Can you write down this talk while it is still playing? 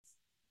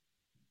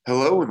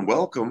Hello and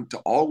welcome to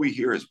All We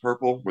Hear is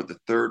Purple. We're the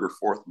third or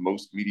fourth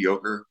most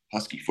mediocre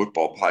Husky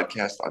football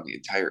podcast on the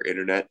entire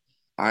internet.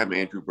 I'm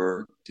Andrew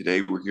Burr.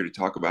 Today we're here to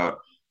talk about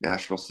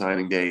National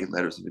Signing Day,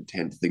 letters of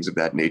intent, things of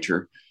that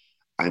nature.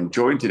 I'm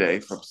joined today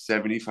from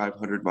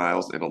 7,500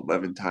 miles and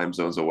 11 time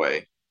zones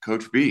away,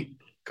 Coach B.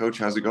 Coach,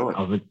 how's it going?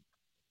 How's it?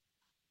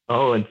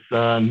 Oh, it's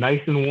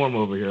nice and warm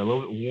over here. A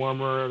little bit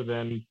warmer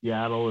than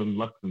Seattle and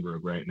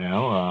Luxembourg right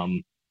now.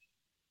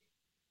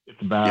 It's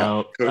Yeah,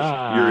 about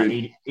Coach,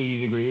 you're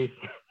 80 degrees.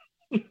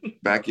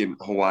 back in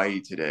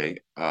Hawaii today,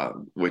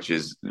 which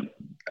is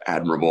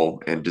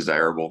admirable and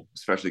desirable,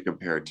 especially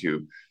compared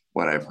to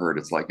what I've heard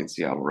it's like in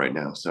Seattle right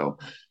now. So,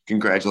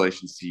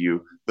 congratulations to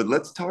you. But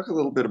let's talk a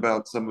little bit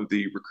about some of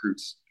the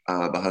recruits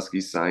the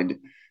Huskies signed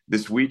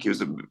this week. It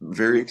was a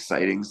very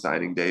exciting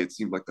signing day. It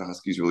seemed like the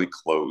Huskies really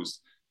closed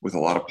with a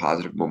lot of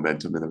positive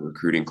momentum in the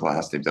recruiting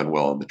class. They've done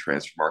well in the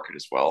transfer market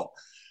as well.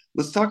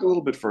 Let's talk a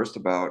little bit first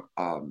about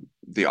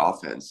the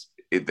offense.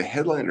 The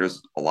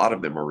headliners, a lot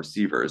of them are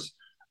receivers.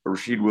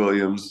 Rashid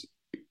Williams,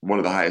 one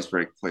of the highest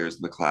ranked players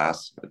in the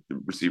class, a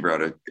receiver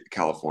out of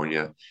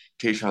California.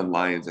 Tayshawn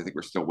Lyons, I think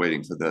we're still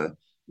waiting for the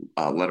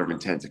letter of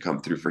intent to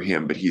come through for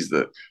him, but he's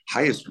the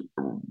highest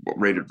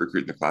rated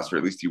recruit in the class, or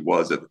at least he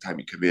was at the time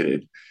he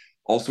committed.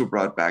 Also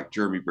brought back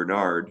Jeremy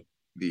Bernard,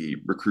 the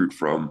recruit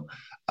from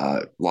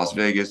Las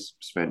Vegas,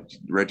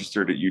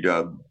 registered at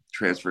UW,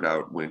 transferred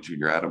out when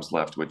Junior Adams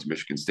left, went to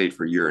Michigan State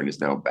for a year, and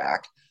is now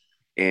back.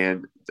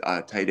 And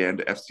tight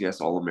end FCS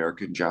All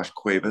American Josh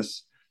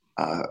Cuevas,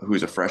 who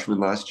was a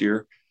freshman last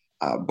year,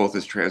 both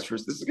as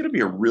transfers. This is going to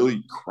be a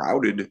really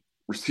crowded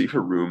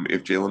receiver room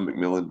if Jalen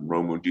McMillan and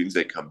Rome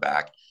Odunze come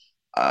back.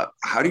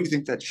 How do you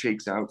think that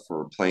shakes out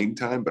for playing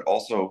time? But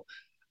also,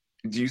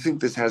 do you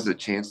think this has a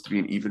chance to be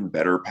an even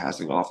better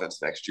passing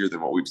offense next year than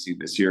what we've seen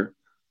this year?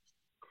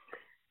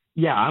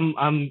 Yeah,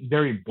 I'm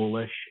very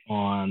bullish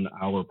on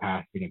our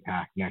passing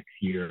attack next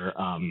year.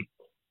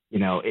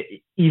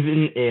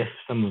 Even if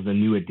some of the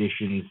new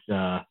additions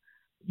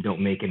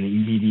don't make an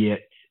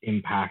immediate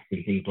impact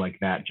and things like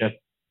that, just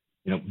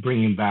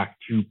bringing back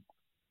two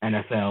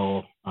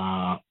NFL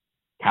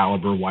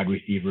caliber wide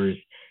receivers.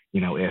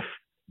 If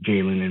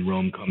Jalen and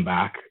Rome come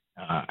back,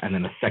 and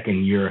then a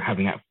second year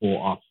having that full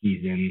off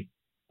season,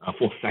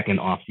 full second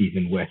off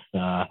season with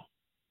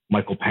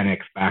Michael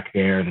Penix back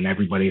there, and then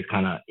everybody's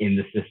kind of in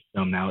the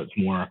system now. It's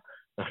more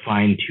the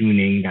fine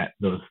tuning that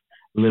those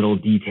little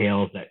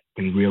details that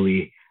can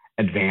really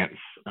advance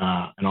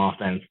an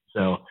offense.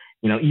 So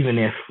even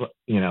if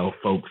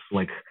folks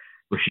like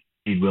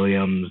Rashid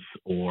Williams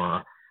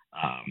or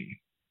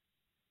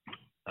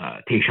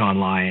Tayshawn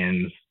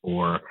Lyons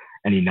or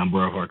any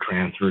number of our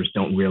transfers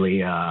don't really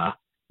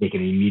make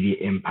an immediate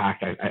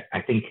impact,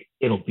 I think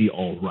it'll be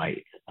all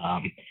right.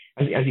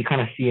 As you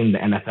kind of see in the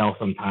NFL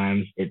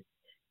sometimes,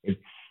 it's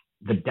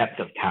the depth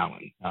of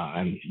talent,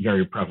 and it's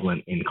very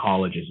prevalent in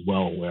college as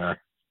well,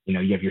 where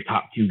you have your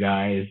top two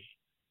guys.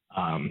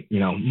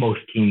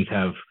 Most teams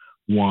have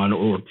one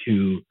or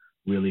two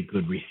really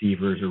good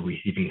receivers or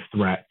receiving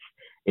threats.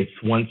 It's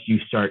once you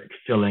start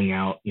filling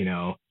out,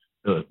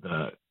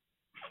 the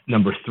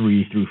number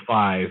 3 through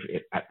 5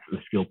 at the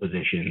skill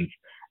positions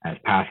as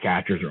pass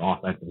catchers or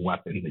offensive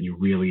weapons that you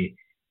really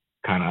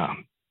kind of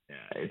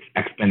it's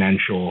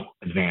exponential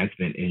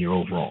advancement in your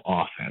overall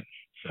offense.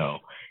 So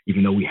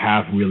even though we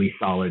have really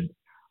solid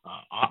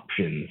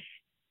options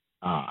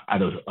at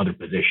those other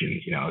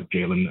positions,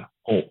 Jalen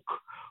Polk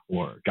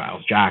or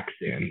Giles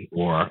Jackson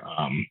or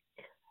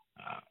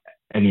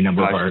any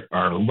number of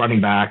our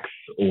running backs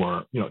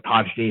or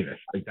Taj Davis,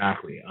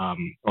 exactly,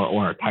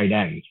 or our tight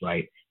ends,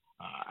 right?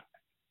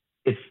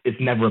 It's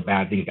never a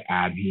bad thing to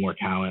add more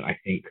talent. I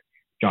think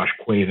Josh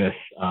Cuevas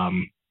uh,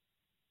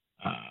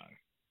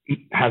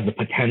 has the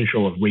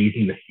potential of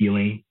raising the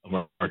ceiling of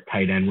our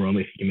tight end room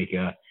if he can make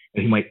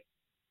and he might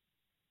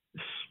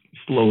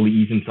slowly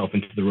ease himself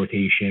into the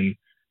rotation.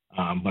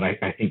 But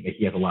I think that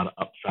he has a lot of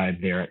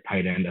upside there at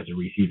tight end as a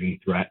receiving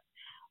threat.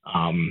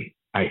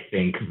 I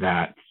think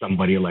that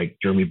somebody like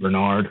Jeremy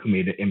Bernard, who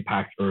made an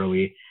impact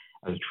early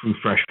as a true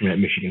freshman at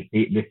Michigan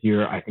State this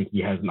year, I think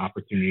he has an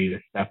opportunity to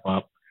step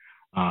up.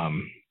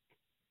 Um,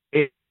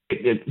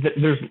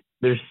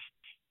 there's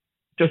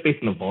just based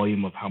on the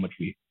volume of how much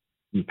we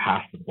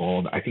pass the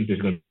ball, I think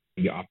there's going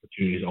to be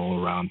opportunities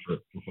all around for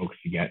folks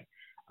to get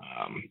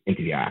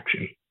into the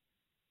action.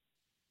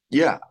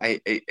 Yeah, I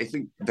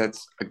think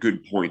that's a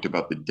good point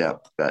about the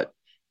depth that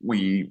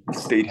we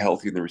stayed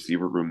healthy in the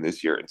receiver room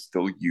this year and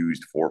still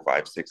used 4,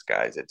 5, 6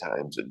 guys at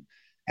times and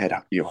had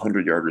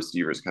 100-yard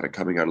receivers kind of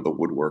coming out of the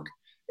woodwork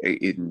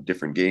in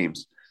different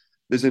games.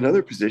 There's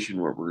another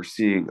position where we're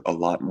seeing a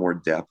lot more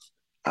depth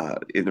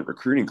in the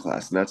recruiting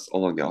class, and that's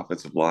along the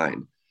offensive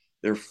line.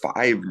 There are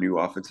 5 new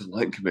offensive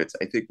line commits.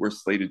 I think we're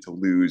slated to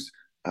lose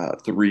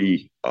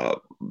 3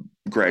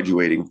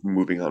 graduating,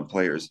 moving on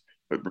players,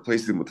 but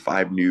replacing them with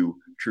 5 new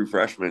true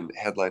freshmen,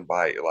 headlined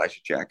by Elisha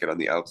Jacket on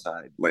the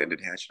outside, Landon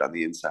Hatchett on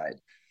the inside.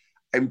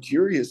 I'm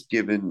curious,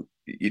 given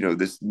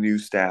this new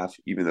staff,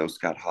 even though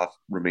Scott Huff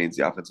remains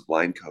the offensive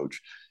line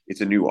coach,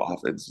 it's a new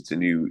offense, it's a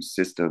new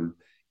system.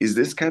 Is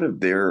this kind of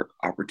their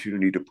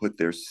opportunity to put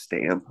their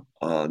stamp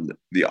on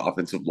the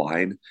offensive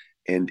line?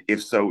 And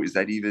if so, is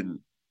that even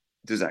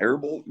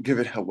desirable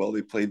given how well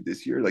they played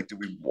this year? Like, do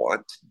we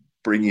want to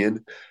bring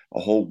in a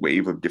whole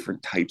wave of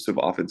different types of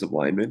offensive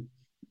linemen?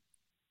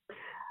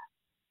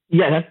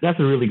 Yeah, that's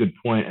a really good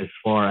point. As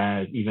far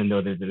as even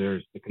though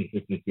there's the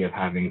consistency of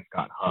having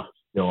Scott Huff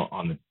still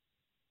on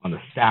the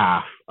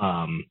staff,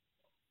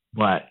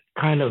 but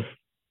kind of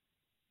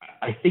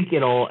I think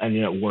it all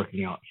ended up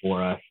working out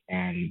for us,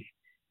 and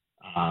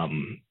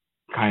um,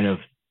 kind of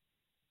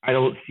I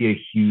don't see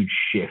a huge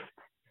shift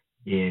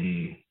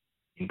in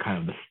kind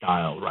of the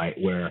style, right?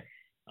 Where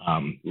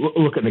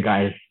look at the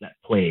guys that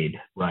played,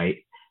 right?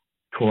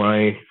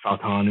 Troy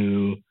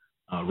Fautanu,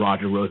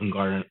 Roger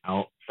Rosengarten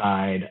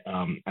outside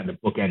at the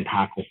bookend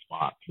tackle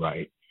spots,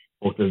 right?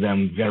 Both of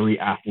them very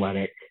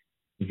athletic,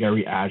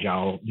 very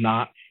agile,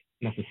 not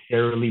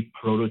necessarily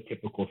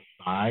prototypical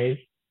size.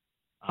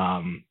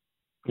 Um,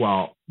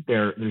 well,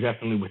 they're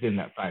definitely within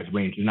that size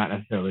range. They're not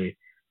necessarily,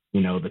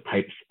 the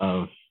types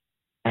of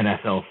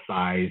NFL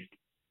sized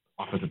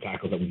offensive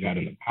tackles that we've had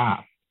in the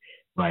past,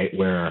 right?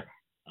 Where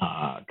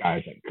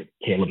guys like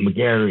Caleb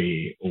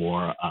McGarry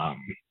or uh,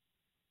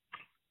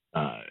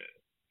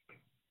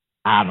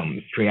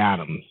 Trey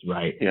Adams,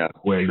 right? Yeah,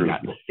 Where you true.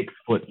 got the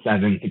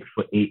 6'7",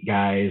 6'8"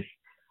 guys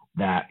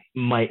that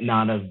might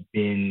not have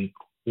been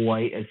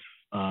quite as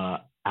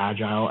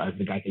agile as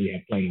the guys that we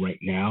have playing right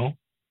now.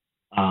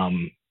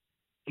 Um,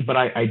 but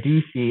I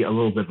do see a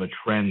little bit of a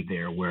trend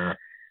there where,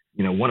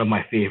 one of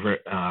my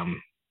favorite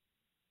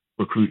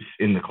recruits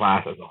in the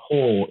class as a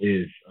whole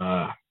is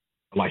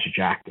Elijah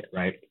Jacket,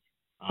 right?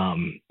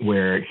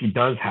 Where he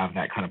does have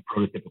that kind of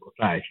prototypical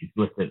size. He's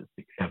listed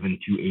at 6'7",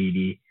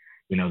 280.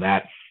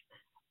 That's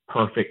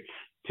perfect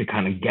to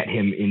kind of get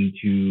him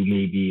into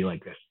maybe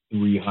like a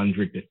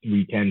 300 to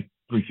 310,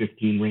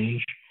 315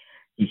 range.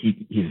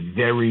 He's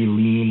very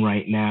lean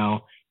right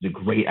now. He's a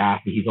great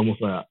athlete. He's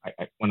almost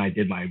when I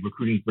did my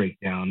recruiting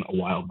breakdown a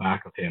while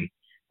back of him,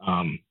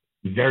 um,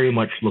 very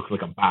much looks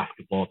like a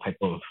basketball type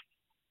of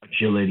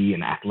agility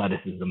and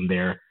athleticism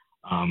there,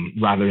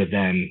 rather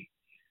than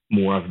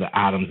more of the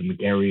Adams and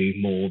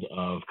McGarry mold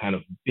of kind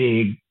of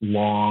big,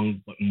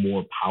 long, but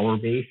more power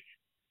based,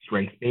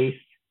 strength based.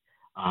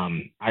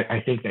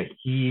 I think that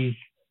he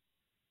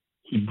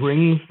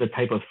brings the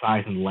type of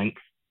size and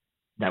length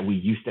that we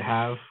used to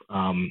have,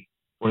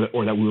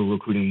 or that we were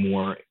recruiting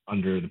more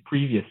under the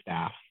previous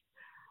staffs,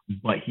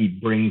 but he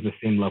brings the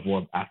same level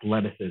of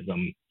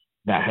athleticism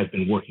that has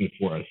been working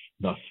for us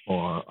thus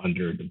far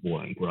under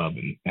DeBoer and Grubb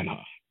and Huff.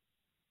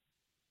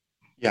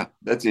 Yeah,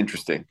 that's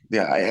interesting.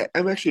 Yeah,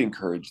 I'm actually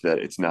encouraged that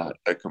it's not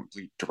a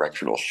complete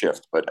directional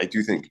shift, but I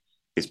do think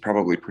it's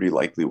probably pretty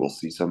likely we'll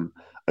see some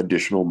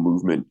additional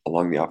movement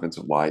along the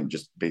offensive line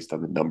just based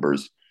on the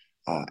numbers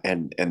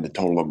and the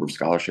total number of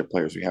scholarship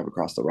players we have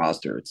across the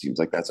roster. It seems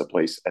like that's a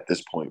place at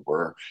this point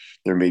where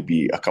there may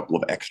be a couple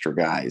of extra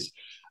guys.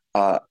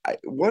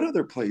 One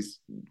other place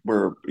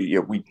where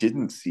we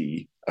didn't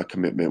see a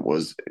commitment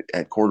was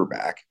at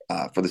quarterback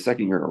for the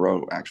second year in a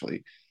row,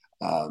 actually.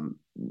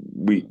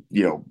 We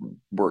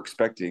were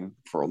expecting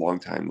for a long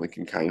time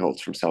Lincoln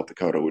Kineholtz from South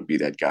Dakota would be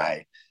that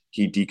guy.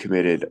 He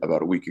decommitted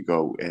about a week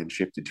ago and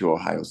shifted to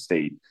Ohio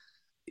State.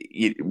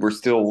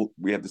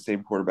 We have the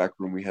same quarterback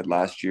room we had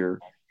last year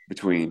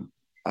between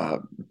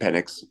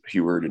Penix,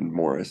 Heward, and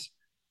Morris.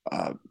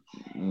 Uh,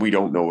 we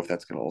don't know if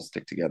that's going to all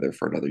stick together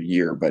for another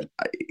year. But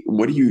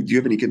what do you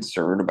have any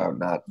concern about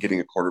not getting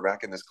a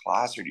quarterback in this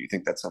class, or do you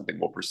think that's something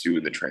we'll pursue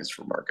in the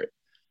transfer market?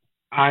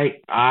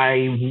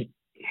 I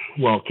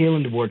well,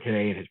 Kalen DeBoer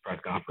today in his press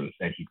conference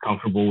said he's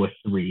comfortable with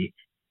three.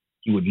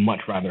 He would much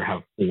rather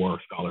have four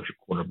scholarship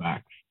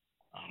quarterbacks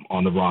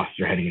on the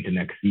roster heading into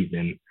next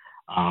season.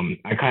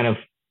 I kind of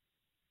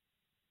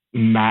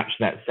match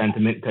that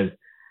sentiment because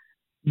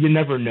you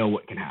never know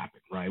what can happen,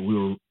 right? We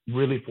were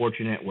really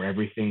fortunate where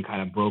everything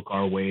kind of broke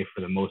our way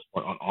for the most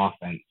part on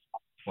offense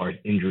as far as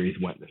injuries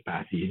went this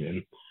past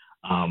season.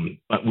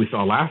 But we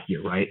saw last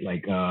year, right?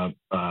 Like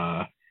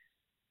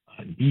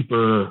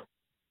deeper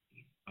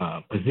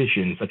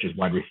positions such as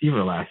wide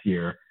receiver last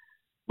year,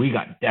 we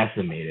got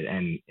decimated,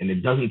 and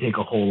it doesn't take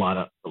a whole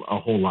lot.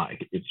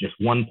 It's just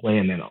one play,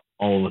 and then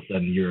all of a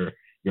sudden you're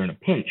in a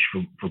pinch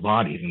for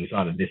bodies, and we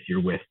saw that this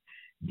year with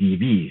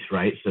DBs,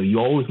 right? So you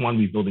always want to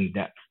be building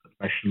depth,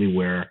 especially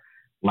where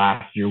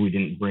last year we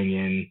didn't bring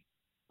in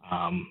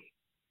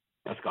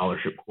a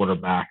scholarship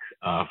quarterback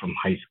from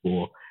high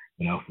school.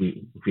 If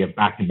we have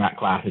back-to-back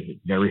classes,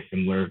 it's very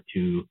similar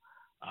to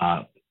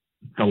uh,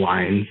 the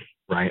lines,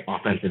 right?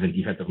 Offensive and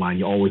defensive line.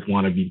 You always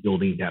want to be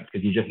building depth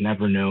because you just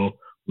never know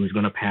who's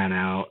going to pan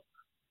out.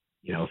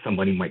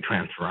 Somebody might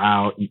transfer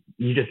out.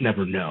 You just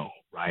never know,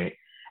 right?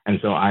 And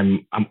so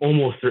I'm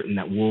almost certain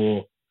that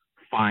we'll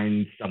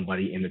find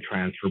somebody in the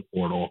transfer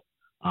portal.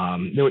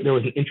 There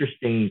was an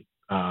interesting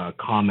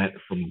comment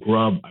from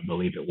Grubb, I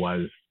believe it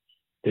was,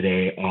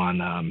 today on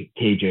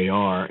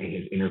KJR in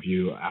his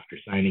interview after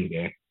signing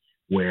day,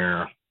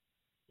 where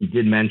he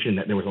did mention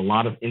that there was a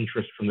lot of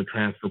interest from the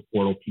transfer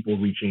portal, people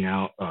reaching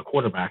out,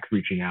 quarterbacks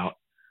reaching out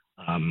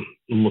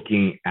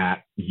looking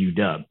at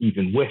UW,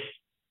 even with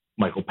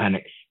Michael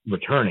Penix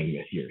returning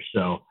this year.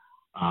 So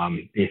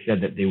they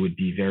said that they would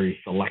be very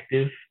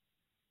selective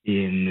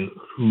in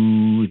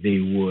who they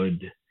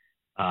would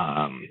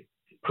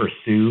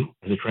pursue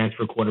as a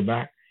transfer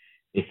quarterback.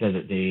 They said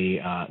that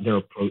their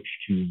approach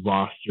to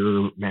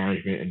roster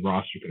management and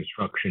roster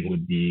construction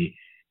would be,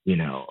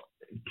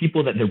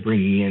 people that they're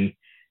bringing in,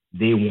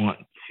 they want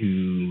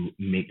to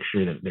make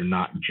sure that they're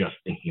not just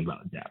thinking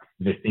about depth.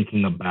 They're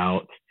thinking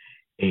about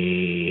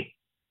a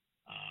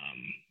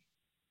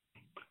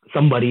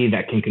somebody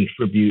that can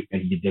contribute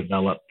and be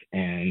developed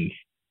and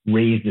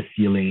raise the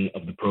ceiling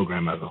of the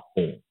program as a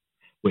whole,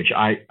 which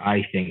I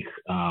think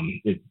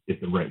is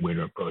the right way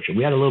to approach it.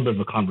 We had a little bit of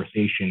a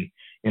conversation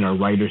in our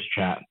writers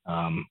chat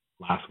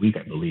last week,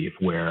 I believe,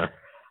 where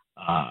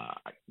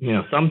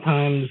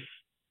sometimes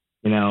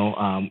in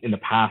the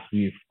past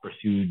we've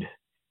pursued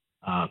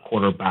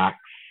quarterbacks.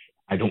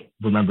 I don't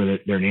remember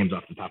their names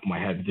off the top of my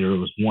head. There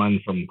was one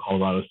from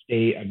Colorado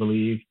State, I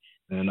believe,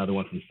 and another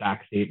one from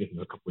Sac State. This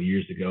was a couple of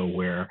years ago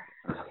where,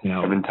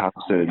 Kevin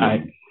Thompson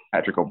and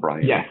Patrick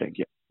O'Brien, yes, I think.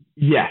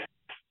 Yeah.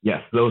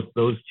 Yes.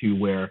 Those two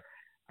where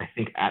I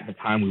think at the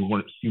time we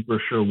weren't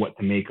super sure what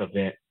to make of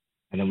it.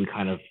 And then we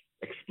kind of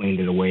explained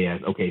it away as,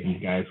 okay,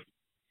 these guys,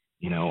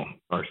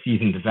 are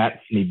seasoned vets.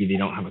 Maybe they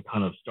don't have a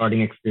ton of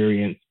starting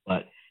experience,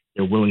 but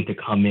they're willing to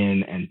come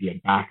in and be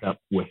a backup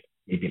with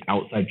maybe an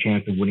outside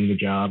chance of winning the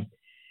job.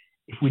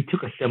 If we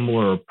took a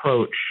similar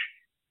approach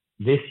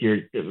this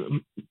year,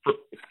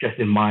 just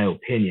in my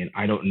opinion,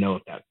 I don't know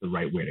if that's the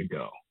right way to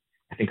go.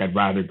 I think I'd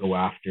rather go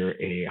after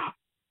a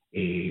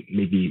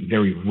maybe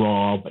very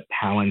raw but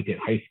talented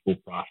high school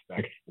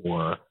prospect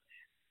or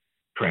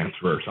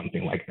transfer or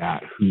something like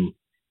that who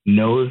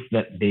knows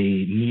that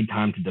they need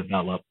time to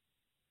develop,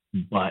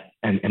 but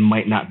and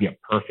might not be a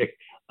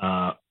perfect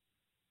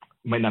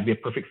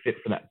fit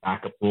for that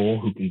backup role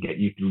who can get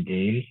you through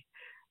games,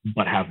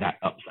 but have that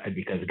upside,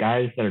 because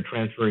guys that are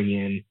transferring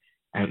in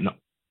and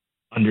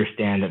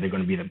understand that they're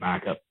going to be the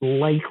backup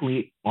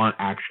likely aren't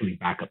actually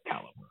backup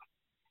caliber.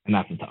 And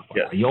that's a tough one.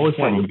 Yeah. You always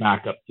want your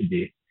backup to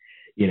be,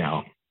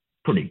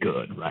 pretty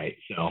good, right?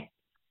 So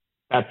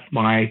that's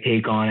my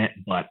take on it,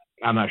 but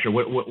I'm not sure.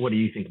 What do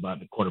you think about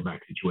the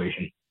quarterback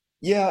situation?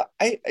 Yeah,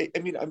 I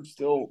mean,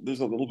 there's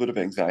a little bit of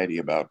anxiety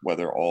about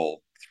whether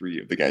all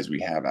three of the guys we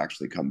have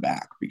actually come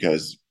back,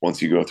 because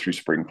once you go through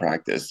spring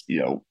practice,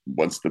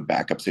 once the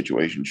backup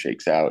situation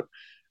shakes out,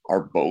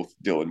 are both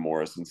Dylan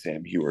Morris and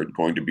Sam Heward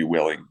going to be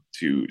willing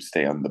to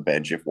stay on the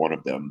bench if one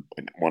of them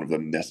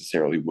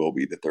necessarily will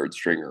be the third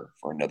stringer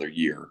for another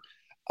year?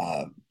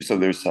 So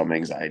there's some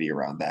anxiety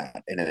around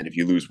that. And then if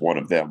you lose one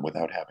of them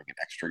without having an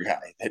extra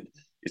guy, then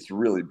it's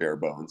really bare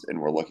bones. And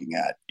we're looking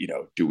at,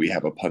 do we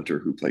have a punter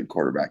who played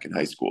quarterback in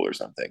high school or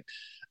something?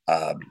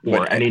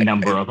 Or any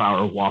number of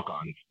our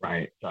walk-ons,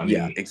 right? So,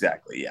 yeah,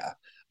 exactly. Yeah.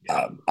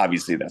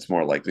 Obviously, that's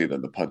more likely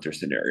than the punter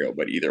scenario,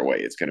 but either way,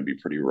 it's going to be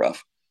pretty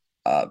rough.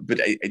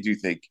 But I do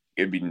think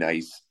it'd be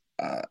nice.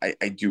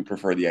 I do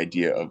prefer the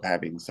idea of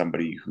having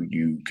somebody who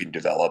you can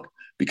develop,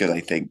 because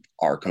I think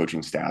our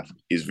coaching staff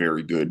is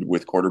very good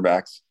with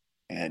quarterbacks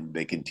and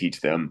they can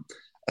teach them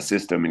a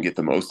system and get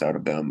the most out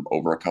of them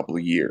over a couple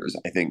of years.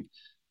 I think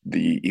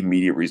the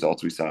immediate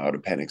results we saw out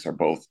of Penix are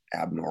both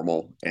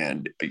abnormal,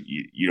 and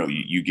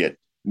you get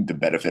the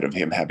benefit of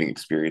him having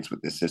experience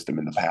with this system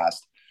in the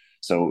past.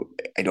 So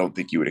I don't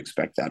think you would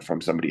expect that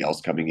from somebody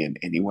else coming in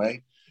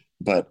anyway.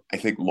 But I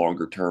think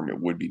longer term, it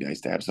would be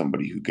nice to have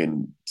somebody who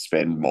can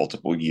spend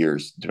multiple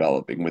years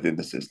developing within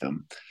the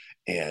system.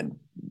 And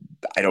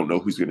I don't know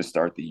who's going to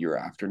start the year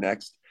after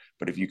next,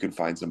 but if you can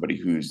find somebody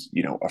who's,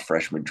 a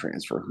freshman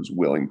transfer who's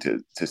willing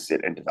to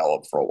sit and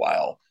develop for a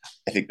while,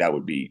 I think that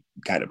would be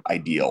kind of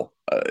ideal,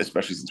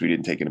 especially since we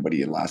didn't take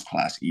anybody in last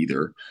class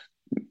either.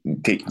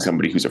 Taking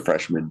somebody who's a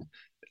freshman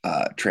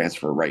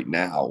transfer right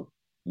now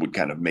would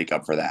kind of make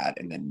up for that.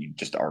 And then you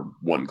just are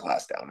one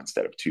class down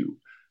instead of two.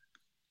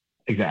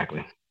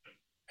 Exactly.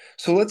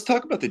 So let's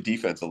talk about the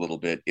defense a little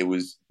bit. It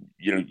was,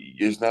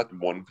 there's not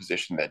one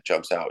position that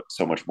jumps out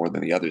so much more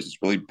than the others. It's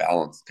really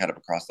balanced kind of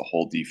across the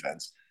whole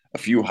defense. A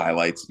few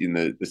highlights in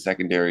the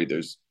secondary.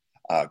 There's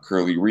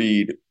Curly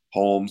Reed,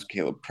 Holmes,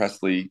 Caleb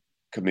Presley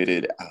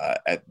committed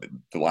at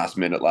the last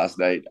minute last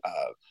night.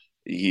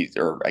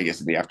 I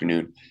guess in the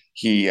afternoon.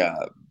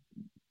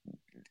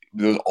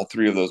 All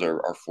three of those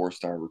are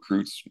 4-star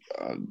recruits,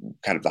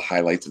 kind of the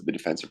highlights of the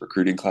defensive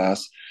recruiting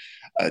class.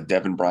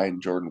 Devin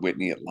Bryant, Jordan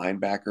Whitney at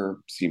linebacker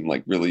seem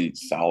like really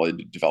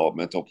solid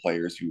developmental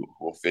players who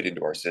will fit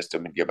into our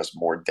system and give us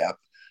more depth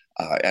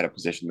at a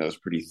position that was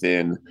pretty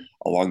thin.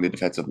 Along the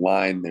defensive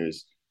line,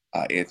 there's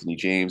Anthony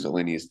James,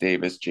 Alinius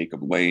Davis,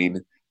 Jacob Lane,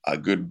 a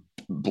good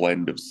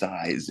blend of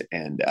size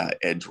and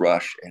edge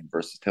rush and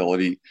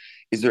versatility.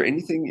 Is there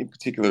anything in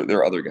particular? There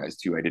are other guys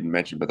too I didn't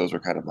mention, but those are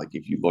kind of like,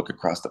 if you look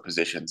across the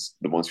positions,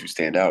 the ones who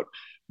stand out.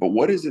 But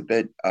what is it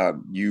that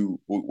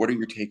what are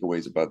your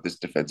takeaways about this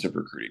defensive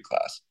recruiting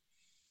class?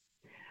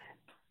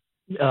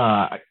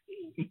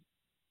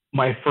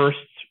 My first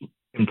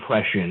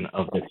impression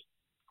of this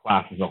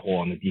class as a whole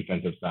on the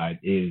defensive side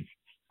is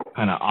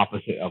kind of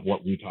opposite of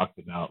what we talked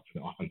about for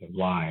the offensive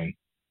line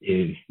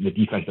is the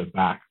defensive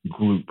back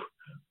group.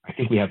 I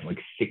think we have like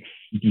six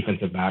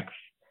defensive backs,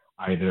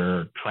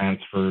 either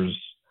transfers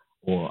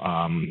or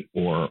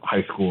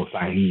high school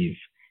signees,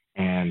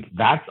 and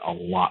that's a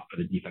lot for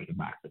the defensive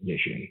back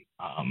position.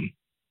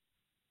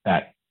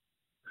 That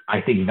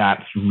I think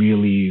that's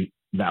really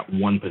that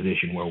one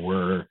position where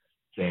we're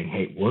saying,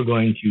 hey, we're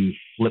going to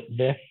flip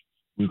this.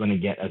 We're going to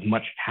get as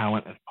much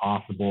talent as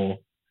possible,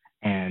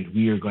 and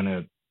we are going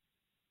to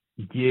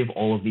give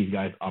all of these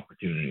guys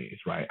opportunities,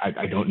 right?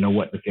 I don't know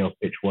what the sales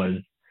pitch was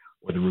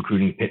or the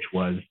recruiting pitch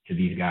was to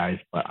these guys,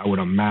 but I would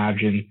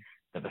imagine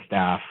that the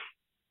staff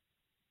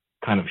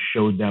kind of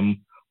showed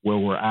them where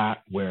we're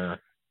at, where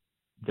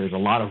there's a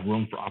lot of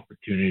room for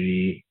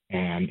opportunity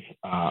and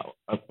a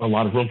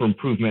lot of room for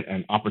improvement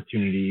and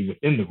opportunity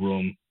within the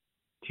room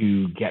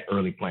to get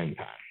early playing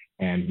time.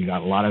 And we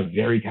got a lot of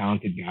very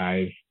talented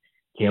guys.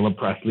 Caleb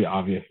Presley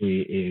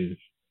obviously is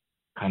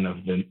kind of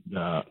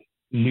the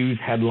news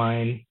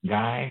headline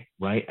guy,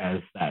 right?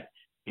 As that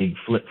big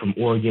flip from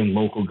Oregon,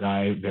 local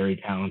guy, very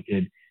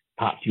talented,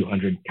 top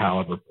 200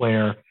 caliber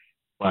player.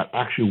 But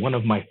actually, one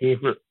of my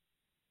favorite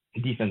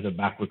defensive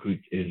back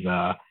recruits is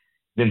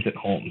Vincent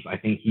Holmes. I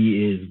think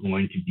he is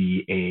going to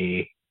be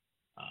a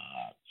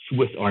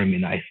Swiss Army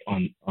knife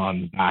on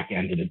the back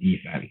end of the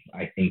defense.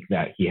 I think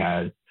that he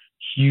has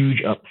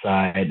huge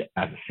upside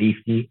as a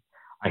safety.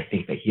 I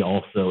think that he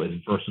also is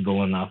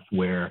versatile enough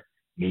where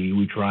maybe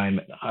we try him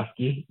at the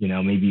Husky.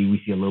 Maybe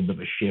we see a little bit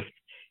of a shift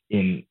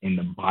in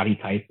the body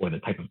type or the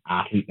type of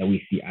athlete that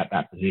we see at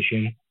that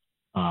position.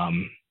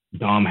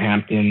 Dom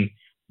Hampton,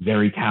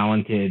 very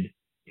talented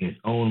in his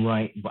own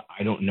right, but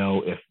I don't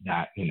know if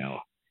that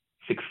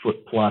 6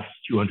 foot plus,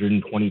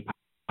 220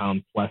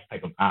 pound plus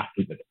type of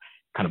athlete that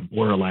kind of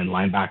borderline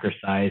linebacker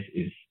size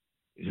is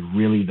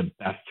really the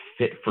best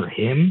fit for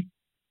him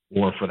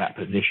or for that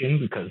position,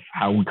 because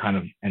how we kind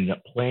of ended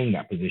up playing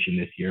that position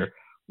this year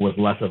was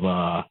less of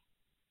a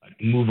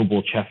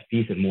movable chess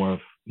piece and more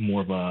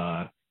of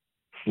a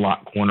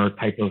slot corner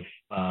type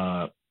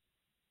of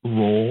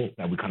role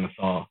that we kind of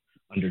saw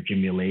under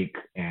Jimmy Lake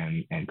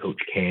and Coach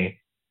K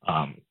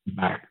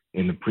back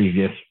in the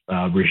previous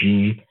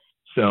regime.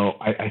 So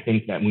I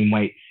think that we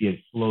might see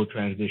a slow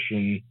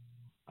transition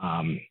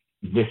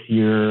this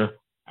year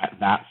at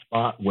that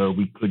spot where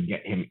we could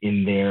get him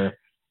in there,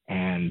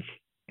 and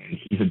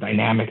he's a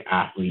dynamic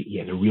athlete. He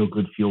has a real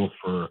good feel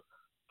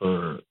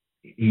for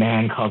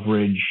man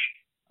coverage,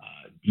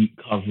 deep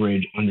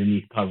coverage,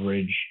 underneath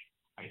coverage.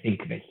 I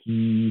think that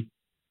he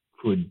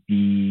could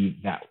be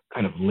that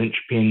kind of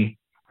linchpin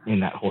in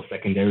that whole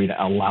secondary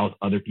that allows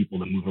other people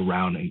to move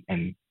around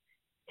and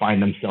find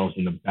themselves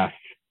in the best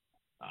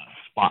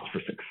spots for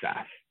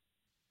success.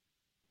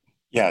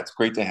 Yeah, it's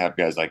great to have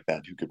guys like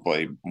that who could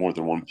play more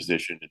than one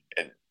position,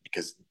 and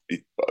because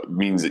it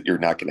means that you're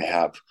not going to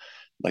have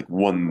like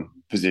one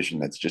position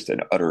that's just an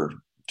utter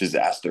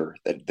disaster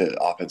that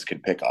the offense can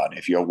pick on.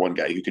 If you have one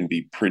guy who can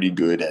be pretty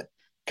good at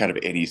kind of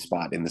any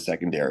spot in the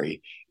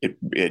secondary,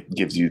 it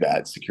gives you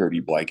that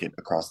security blanket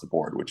across the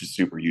board, which is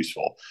super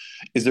useful.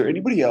 Is there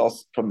anybody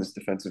else from this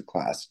defensive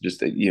class, just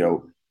that,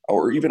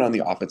 or even on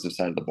the offensive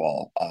side of the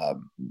ball,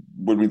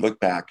 when we look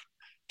back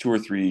 2 or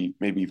 3,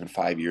 maybe even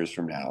 5 years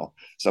from now,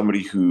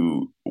 somebody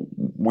who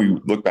we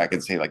look back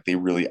and say like they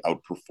really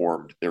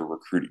outperformed their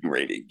recruiting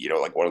rating,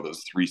 like one of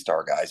those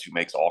 3-star guys who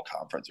makes all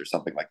conference or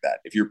something like that?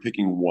 If you're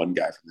picking one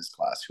guy from this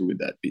class, who would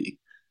that be?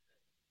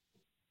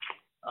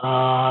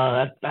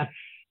 That's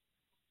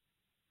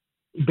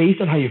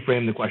based on how you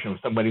frame the question of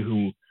somebody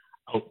who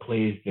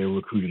outplays their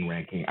recruiting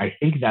ranking. I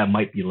think that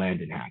might be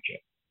Landon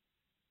Hatchett.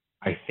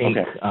 I think,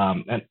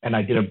 okay. And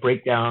I did a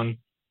breakdown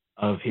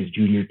of his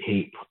junior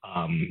tape,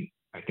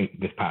 I think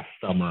this past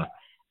summer,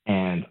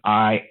 and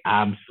I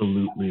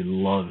absolutely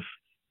love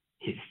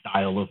his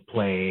style of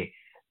play,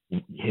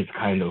 his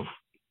kind of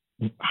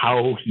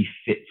how he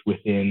fits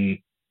within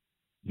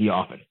the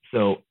offense.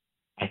 So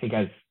I think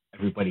as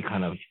everybody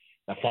kind of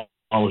that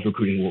follows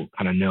recruiting will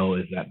kind of know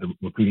is that the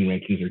recruiting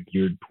rankings are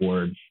geared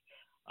towards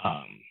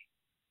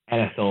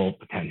NFL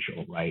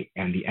potential, right?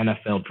 And the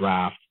NFL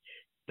draft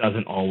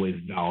doesn't always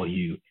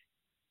value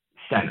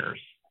centers,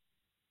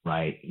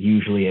 right?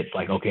 Usually it's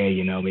like,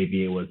 okay,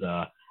 maybe it was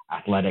a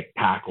athletic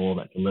tackle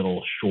that's a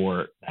little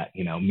short that,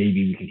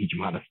 maybe we can teach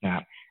him how to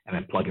snap and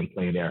then plug and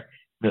play there.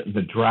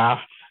 The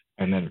draft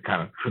and then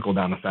kind of trickle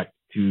down effect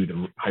to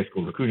the high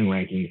school recruiting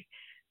rankings,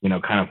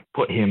 kind of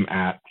put him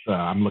at,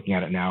 I'm looking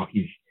at it now,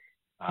 he's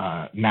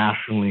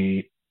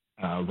nationally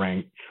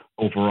ranked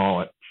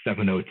overall at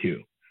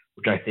 702,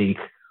 which I think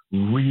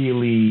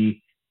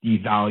really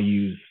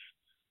devalues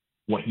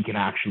what he can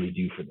actually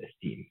do for this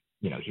team.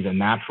 He's a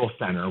natural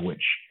center,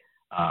 which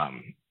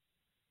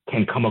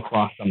can come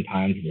across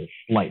sometimes as a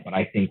slight, but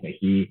I think that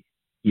he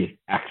is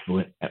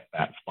excellent at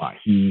that spot.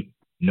 He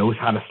knows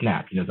how to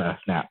snap. He knows how to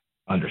snap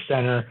under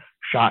center,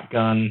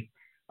 shotgun.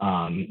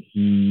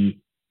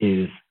 He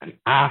is an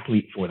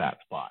athlete for that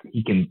spot.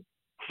 He can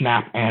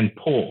snap and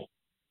pull,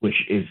 which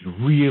is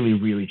really,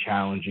 really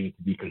challenging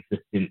to be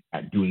consistent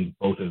at doing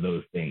both of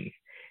those things.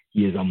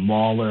 He is a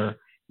mauler.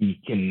 He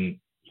can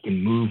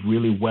move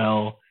really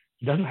well.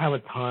 He doesn't have a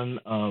ton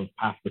of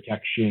pass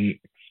protection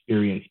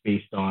experience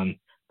based on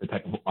the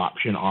type of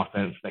option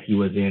offense that he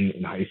was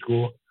in high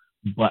school,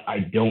 but I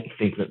don't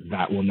think that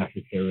that will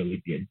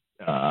necessarily be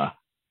a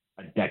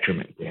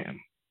detriment to him.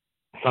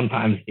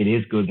 Sometimes it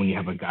is good when you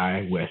have a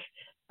guy with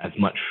as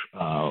much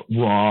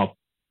raw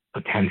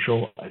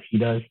potential as he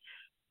does.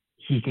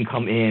 He can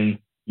come in,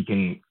 he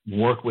can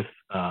work with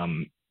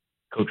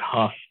Coach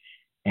Huff,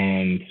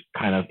 and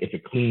kind of it's a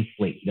clean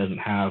slate. He doesn't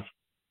have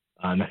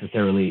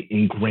necessarily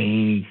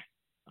ingrained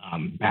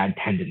bad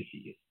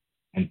tendencies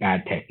and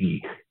bad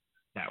technique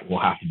that will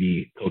have to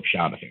be coached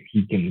out of him.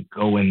 He can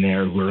go in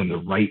there, learn the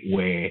right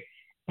way,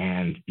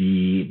 and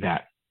be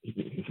that.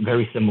 It's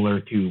very similar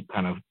to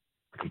kind of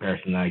the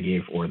comparison that I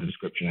gave or the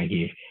description I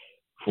gave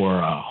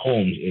for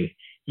Holmes. Is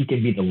he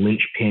can be the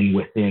linchpin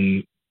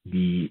within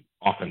the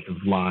offensive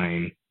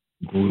line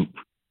group.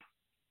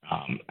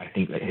 I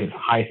think that his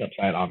highest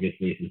upside,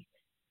 obviously,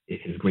 is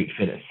his great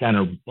fit at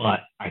center,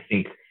 but I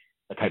think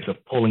the types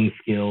of pulling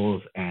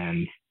skills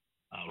and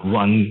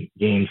run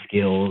game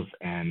skills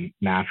and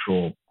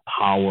natural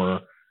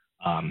power,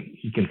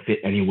 he can fit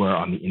anywhere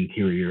on the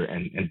interior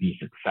and be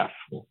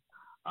successful.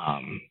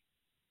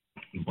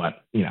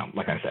 But,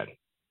 like I said,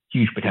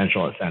 huge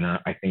potential at center.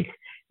 I think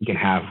he can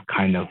have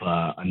kind of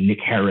a Nick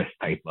Harris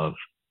type of,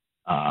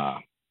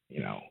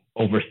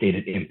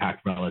 overstated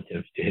impact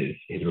relative to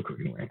his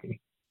recruiting ranking.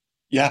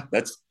 Yeah,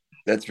 that's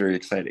very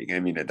exciting. I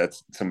mean,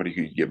 that's somebody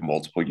who you get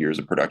multiple years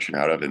of production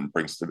out of and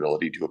bring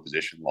stability to a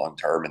position long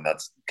term, and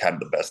that's kind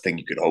of the best thing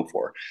you could hope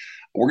for.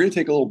 We're going to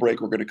take a little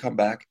break. We're going to come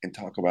back and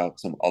talk about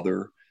some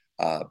other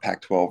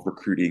Pac-12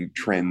 recruiting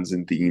trends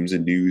and themes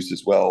and news,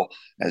 as well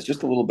as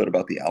just a little bit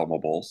about the Alamo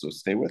Bowl. So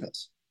stay with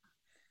us.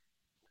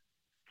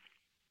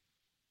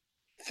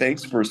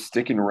 Thanks for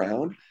sticking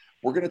around.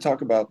 We're going to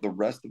talk about the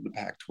rest of the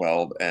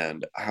Pac-12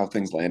 and how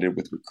things landed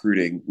with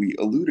recruiting. We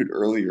alluded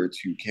earlier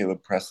to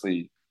Caleb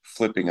Presley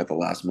flipping at the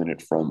last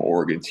minute from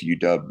Oregon to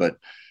UW, but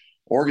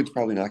Oregon's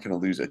probably not going to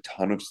lose a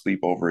ton of sleep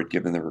over it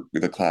given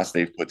the class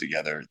they've put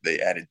together. They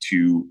added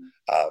two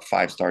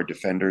five-star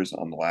defenders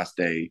on the last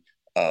day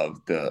of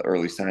the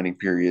early signing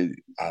period,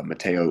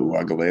 Mateo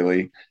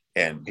Uagalele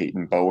and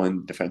Peyton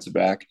Bowen, defensive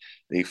back.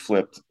 They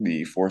flipped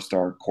the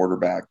four-star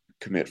quarterback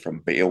commit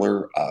from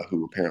Baylor,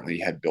 who apparently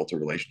had built a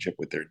relationship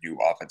with their new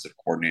offensive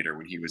coordinator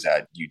when he was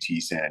at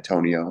UT San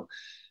Antonio.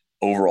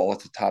 Overall,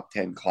 it's a top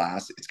 10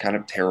 class. It's kind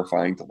of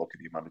terrifying to look at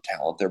the amount of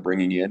talent they're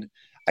bringing in.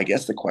 I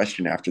guess the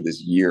question after this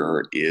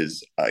year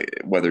is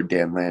whether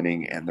Dan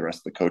Lanning and the rest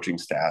of the coaching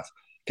staff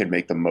can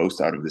make the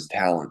most out of this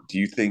talent. Do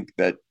you think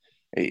that,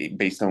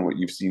 based on what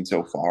you've seen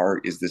so far,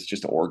 is this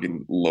just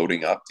Oregon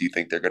loading up? Do you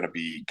think they're going to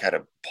be kind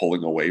of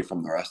pulling away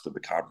from the rest of the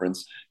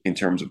conference in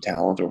terms of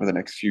talent over the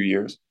next few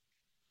years?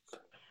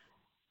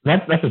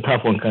 That's a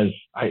tough one because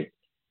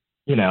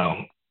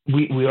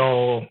we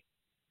all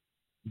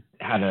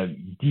had a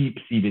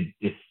deep-seated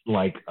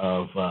dislike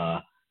of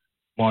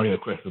Mario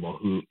Cristobal,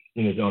 who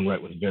in his own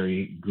right was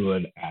very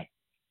good at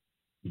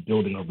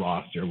building a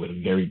roster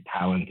with very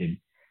talented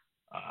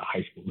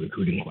high school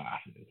recruiting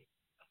classes.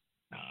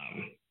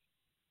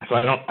 So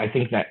I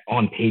think that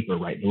on paper,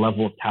 right, the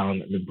level of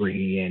talent that they're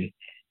bringing in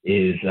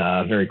is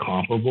very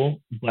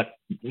comparable. But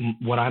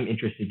what I'm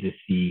interested to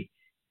see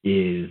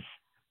is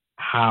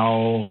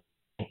how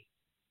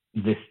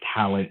this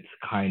talent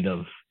kind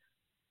of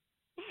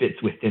fits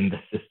within the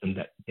system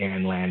that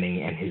Dan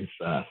Lanning and his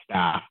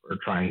staff are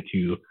trying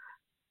to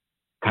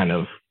kind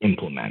of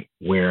implement,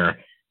 where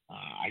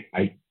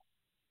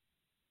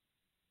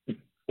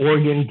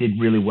Oregon did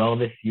really well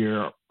this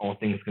year, all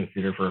things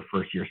considered, for a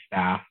first-year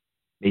staff.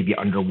 Maybe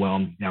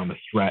underwhelmed down the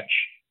stretch,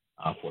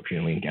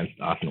 fortunately against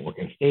us and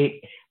Oregon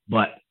State.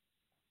 But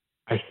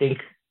I think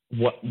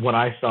what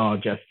I saw,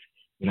 just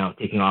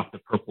taking off the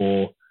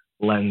purple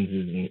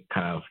lenses and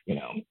kind of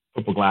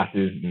purple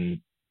glasses and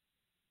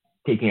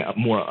taking it up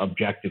more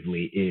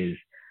objectively, is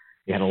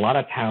they had a lot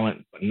of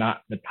talent, but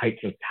not the types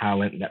of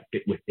talent that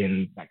fit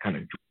within that kind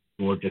of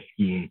Georgia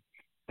scheme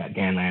that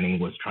Dan Lanning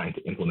was trying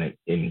to implement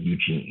in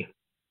Eugene.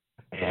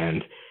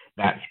 And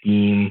that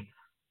scheme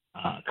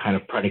kind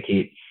of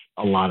predicates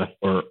a lot of,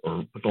 or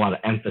puts a lot of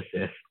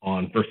emphasis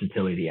on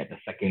versatility at the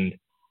second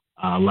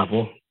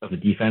level of the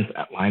defense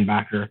at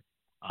linebacker.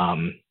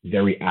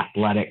 Very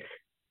athletic,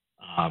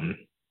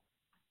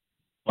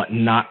 but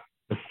not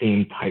the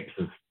same types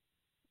of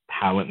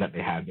talent that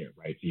they had there,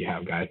 right? So you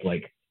have guys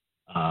like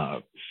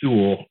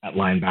Sewell at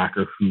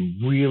linebacker, who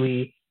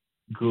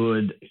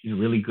he's a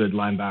really good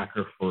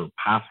linebacker for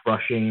pass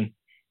rushing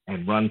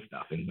and run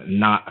stuffing, but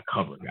not a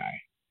cover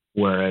guy.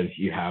 Whereas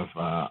you have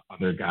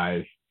other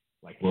guys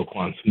like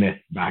Roquan Smith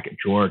back at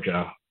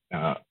Georgia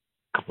a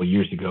couple of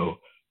years ago,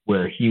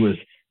 where he was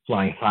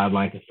flying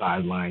sideline to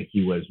sideline.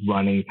 He was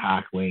running,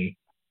 tackling,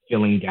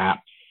 filling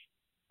gaps,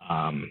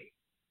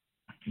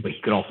 but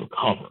he could also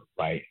cover,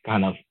 right?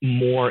 Kind of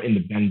more in the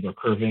Ben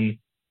Burr-Kirven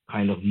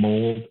kind of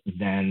mold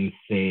than,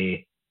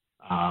 say,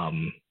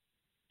 kind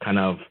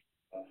of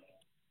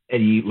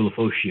Eddie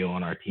Ulofoshio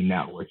on our team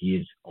now, where he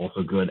is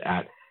also good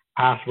at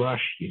pass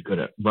rush. He's good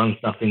at run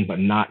stuffing, but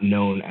not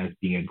known as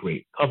being a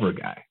great cover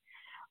guy.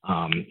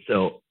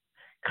 So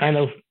kind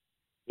of,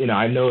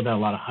 I know that a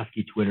lot of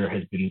Husky Twitter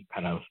has been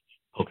kind of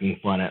poking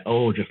fun at,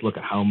 oh, just look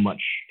at how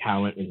much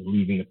talent is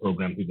leaving the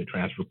program through the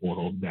transfer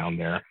portal down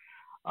there.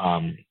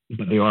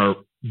 But they are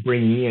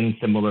bringing in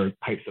similar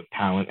types of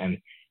talent,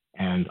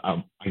 and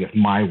I guess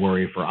my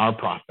worry for our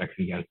prospects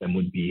against them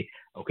would be,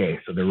 okay,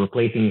 so they're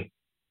replacing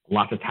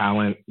lots of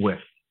talent with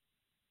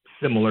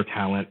similar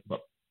talent,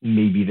 but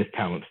maybe this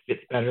talent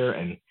fits better,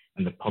 and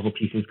the puzzle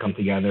pieces come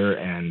together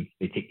and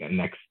they take that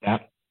next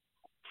step.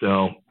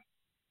 So,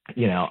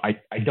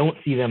 I don't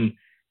see them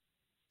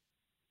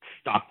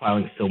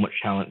stockpiling so much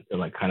talent to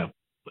like kind of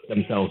put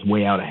themselves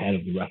way out ahead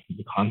of the rest of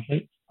the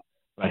conference.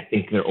 But I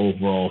think their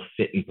overall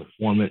fit and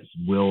performance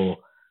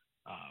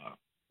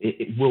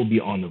it will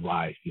be on the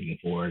rise moving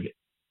forward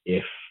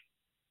if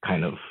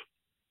kind of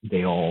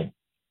they all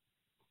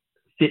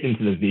fit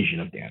into the vision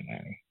of Dan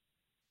Lanning.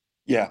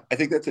 Yeah, I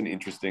think that's an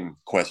interesting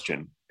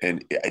question.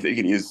 And I think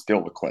it is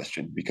still a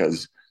question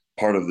because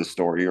part of the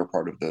story or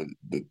part of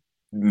the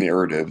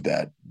narrative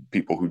that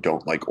people who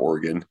don't like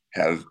Oregon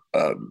have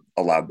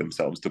allowed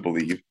themselves to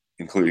believe,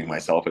 including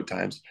myself at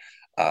times,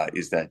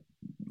 is that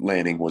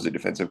Lanning was a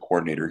defensive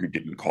coordinator who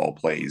didn't call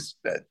plays,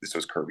 that this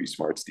was Kirby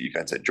Smart's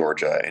defense at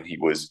Georgia, and he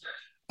was,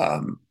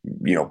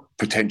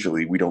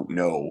 potentially, we don't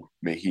know,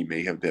 he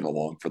may have been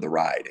along for the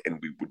ride, and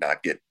we would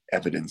not get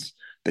evidence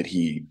that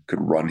he could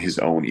run his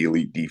own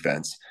elite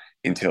defense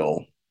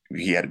until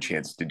he had a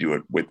chance to do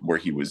it with where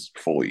he was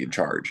fully in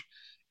charge.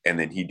 And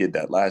then he did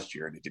that last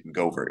year and it didn't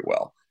go very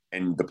well.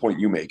 And the point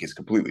you make is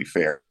completely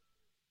fair.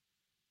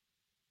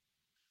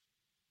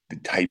 The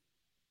type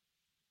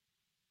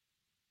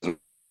of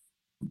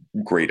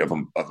great of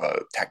a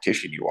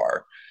tactician you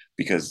are,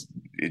 because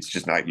it's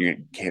just not, you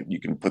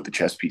can put the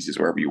chess pieces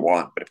wherever you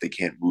want, but if they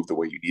can't move the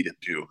way you need it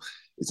to,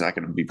 it's not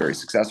going to be very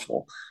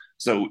successful.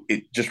 So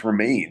it just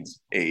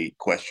remains a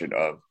question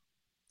of,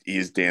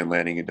 is Dan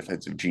Lanning a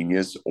defensive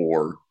genius,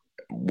 or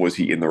was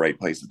he in the right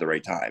place at the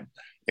right time?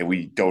 And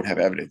we don't have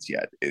evidence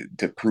yet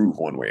to prove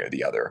one way or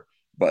the other,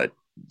 but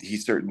he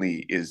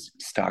certainly is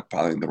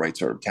stockpiling the right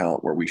sort of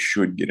talent where we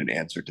should get an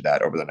answer to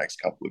that over the next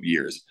couple of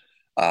years.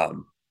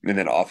 And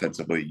then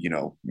offensively,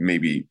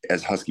 maybe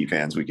as Husky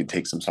fans, we can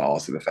take some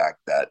solace in the fact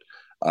that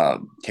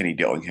Kenny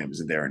Dillingham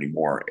isn't there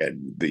anymore,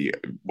 and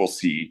we'll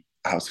see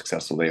how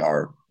successful they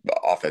are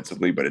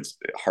offensively, but it's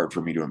hard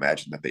for me to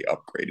imagine that they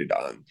upgraded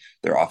on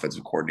their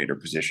offensive coordinator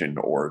position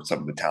or some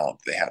of the talent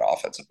they had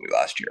offensively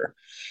last year.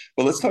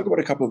 But let's talk about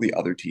a couple of the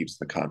other teams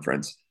in the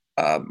conference.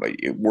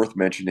 Worth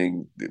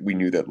mentioning, we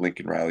knew that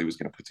Lincoln Riley was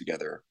going to put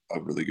together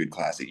a really good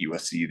class at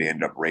USC. They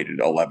ended up rated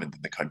 11th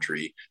in the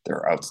country.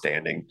 They're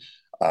outstanding.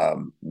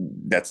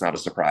 That's not a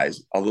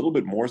surprise. A little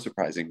bit more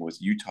surprising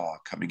was Utah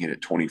coming in at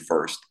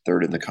 21st,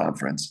 third in the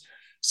conference,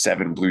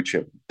 7 blue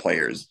chip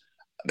players.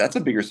 That's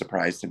a bigger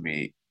surprise to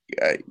me.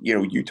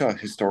 Utah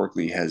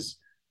historically has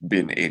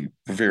been a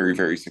very,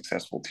 very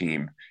successful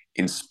team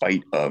in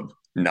spite of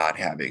not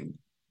having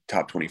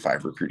top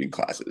 25 recruiting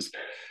classes.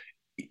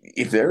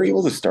 If they're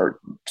able to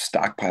start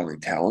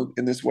stockpiling talent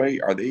in this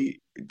way, are they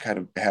kind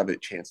of have a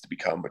chance to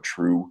become a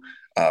true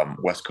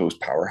West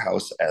Coast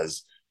powerhouse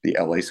as the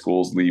LA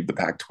schools leave the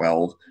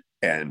Pac-12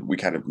 and we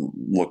kind of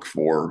look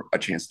for a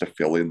chance to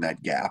fill in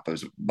that gap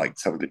as like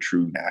some of the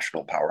true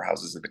national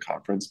powerhouses in the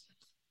conference?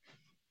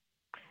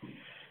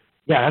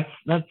 Yeah,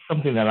 that's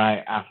something that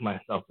I asked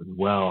myself as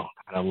well,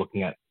 kind of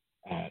looking at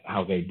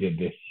how they did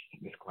this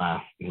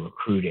class in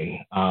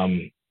recruiting.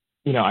 I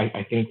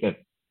think that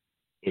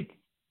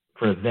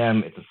for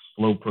them, it's a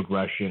slow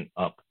progression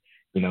up.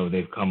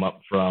 They've come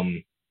up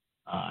from,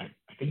 I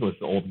think it was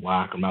the old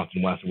Black or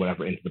Mountain West or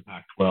whatever, into the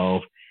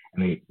Pac-12,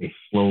 and they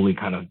slowly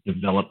kind of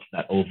developed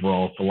that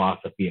overall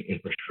philosophy and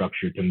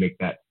infrastructure to make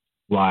that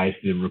rise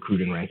to the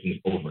recruiting rankings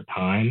over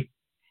time.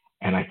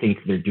 And I think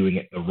they're doing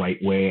it the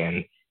right way,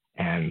 and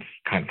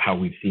kind of how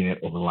we've seen it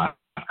over the last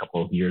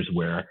couple of years,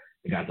 where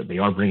the guys that they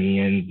are bringing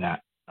in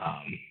that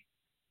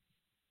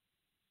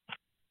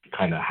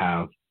kind of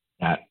have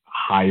that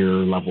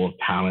higher level of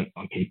talent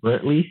on paper,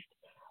 at least,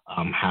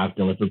 have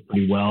delivered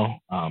pretty well.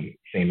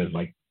 Same as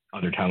like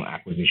other talent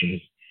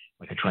acquisitions,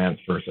 like a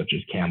transfer such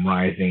as Cam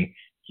Rising.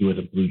 He was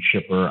a blue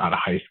chipper out of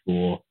high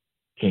school,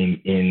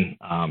 came in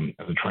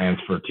as a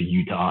transfer to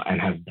Utah and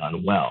has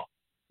done well.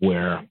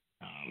 Where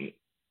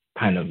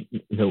kind of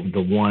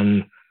the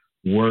one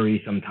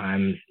worry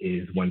sometimes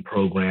is when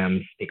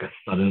programs take a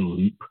sudden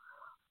leap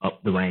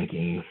up the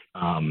rankings.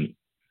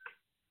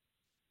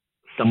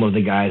 Some of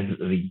the guys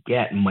that they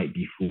get might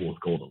be fool's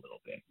gold a little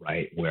bit,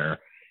 right? Where,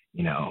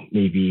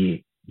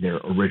 maybe their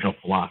original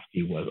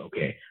philosophy was,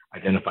 okay,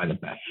 identify the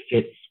best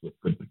fits with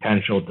good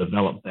potential,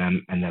 develop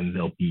them, and then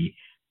they'll be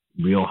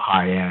real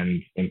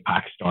high-end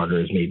impact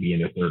starters maybe in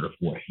their third or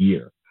fourth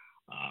year.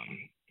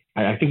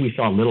 I think we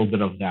saw a little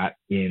bit of that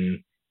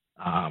in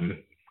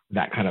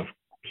that kind of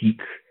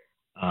peak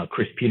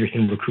Chris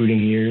Peterson recruiting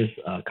years,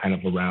 kind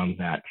of around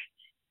that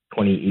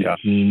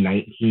 2018,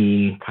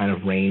 19 kind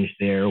of range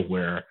there,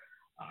 where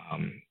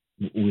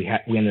we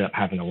ended up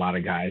having a lot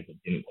of guys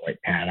that didn't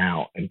quite pan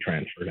out and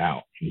transferred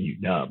out from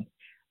UW.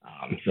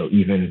 So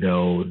even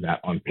though that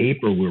on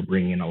paper we're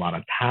bringing in a lot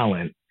of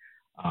talent,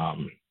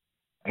 um,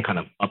 and kind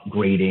of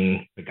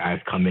upgrading the guys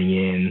coming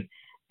in,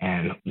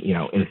 and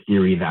in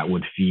theory that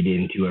would feed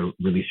into a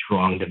really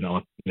strong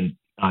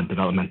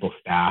developmental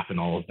staff and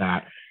all of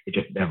that. It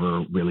just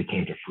never really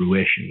came to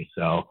fruition.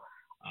 So,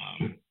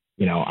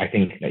 I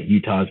think that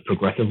Utah's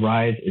progressive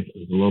rise is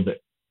a little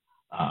bit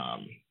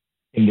um,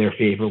 in their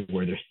favor,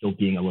 where they're still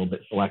being a little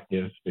bit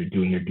selective. They're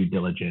doing their due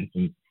diligence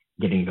and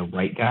getting the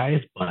right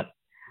guys, but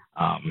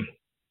um,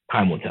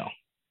 time will tell.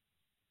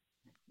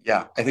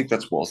 Yeah, I think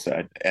that's well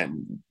said,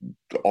 and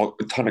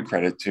a ton of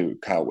credit to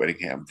Kyle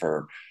Whittingham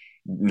for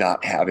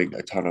not having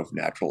a ton of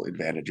natural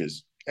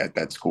advantages at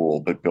that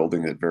school, but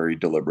building it very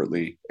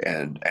deliberately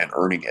and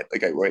earning it.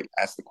 Like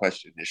I asked the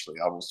question initially,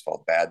 I almost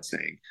felt bad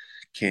saying,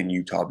 "Can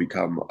Utah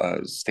become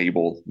a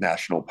stable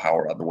national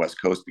power on the West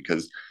Coast?"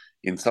 Because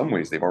in some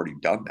ways they've already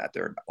done that.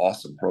 They're an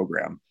awesome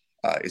program.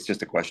 It's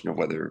just a question of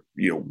whether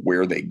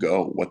where they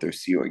go, what their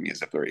ceiling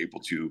is, if they're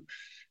able to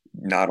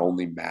not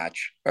only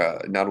match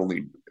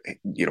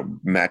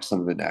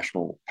some of the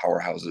national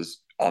powerhouses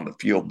on the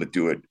field, but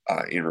do it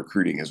in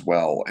recruiting as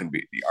well. And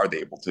are they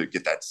able to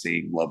get that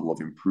same level of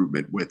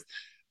improvement with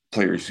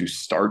players who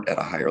start at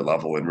a higher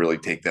level and really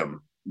take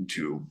them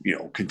to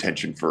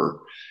contention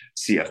for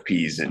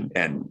CFPs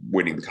and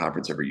winning the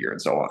conference every year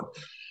and so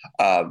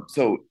on.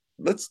 So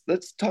let's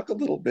talk a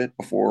little bit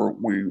before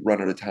we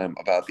run out of time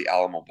about the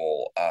Alamo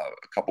Bowl.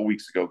 A couple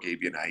weeks ago,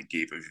 Gabe and I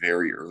gave a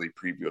very early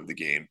preview of the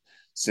game.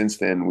 Since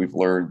then, we've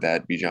learned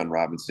that Bijan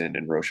Robinson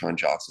and Roschon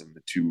Johnson,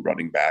 the two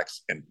running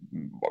backs and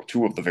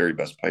two of the very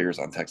best players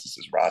on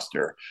Texas's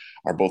roster,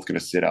 are both going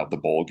to sit out the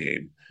bowl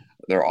game.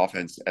 Their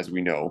offense, as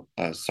we know,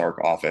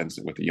 Sark offense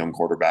with a young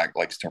quarterback,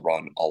 likes to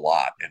run a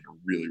lot and are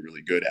really,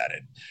 really good at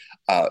it.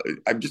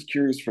 I'm just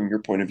curious from your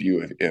point of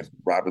view if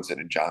Robinson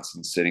and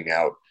Johnson sitting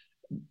out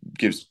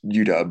gives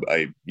UW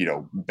a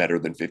better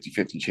than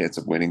 50-50 chance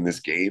of winning this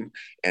game,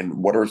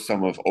 and what are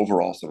some of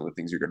the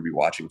things you're going to be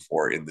watching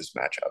for in this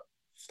matchup?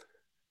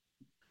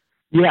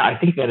 Yeah, I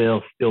think that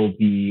it'll still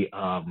be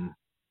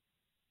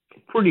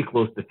pretty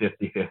close to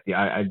 50-50.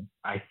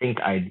 I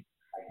think I'd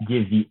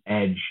give the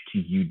edge to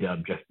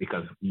UW just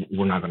because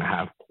we're not going to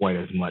have quite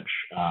as much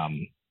of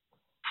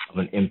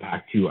an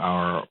impact to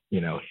our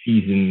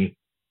season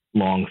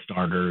long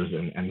starters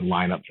and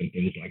lineups and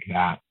things like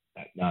that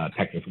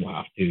Texas will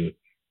have to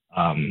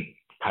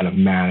kind of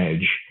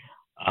manage.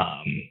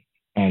 Um,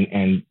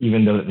 and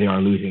even though they are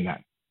losing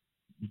that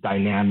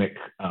dynamic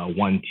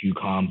 1-2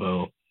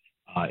 combo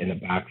in the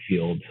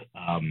backfield,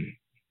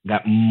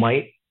 that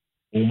might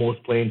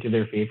almost play into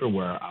their favor,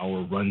 where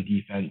our run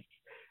defense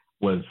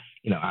was,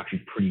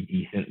 actually pretty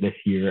decent this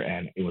year,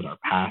 and it was our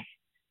pass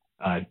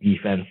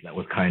defense that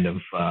was kind of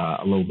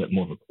a little bit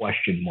more of a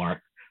question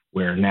mark.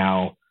 Where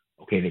now,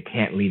 okay, they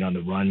can't lean on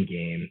the run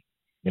game.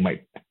 They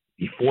might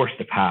be forced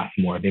to pass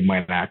more. They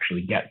might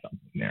actually get something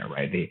there,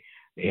 right?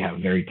 They have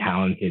very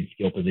talented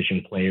skill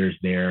position players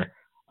there.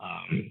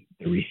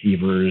 The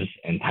receivers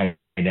and tight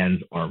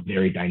ends are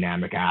very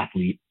dynamic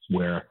athletes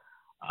where,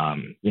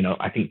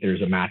 I think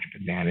there's a matchup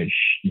advantage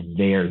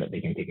there that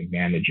they can take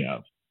advantage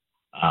of.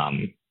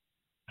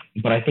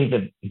 But I think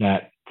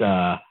that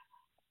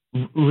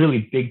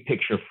really big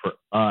picture for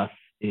us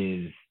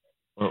is,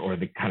 or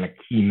the kind of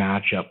key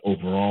matchup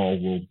overall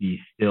will be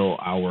still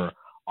our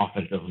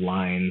offensive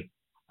line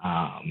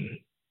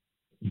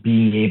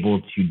being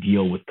able to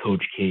deal with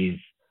Coach K's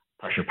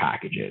pressure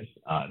packages.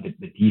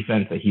 The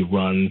defense that he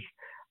runs,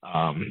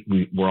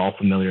 we're all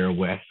familiar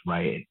with,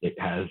 right? It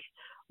has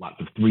lots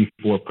of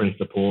 3-4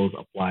 principles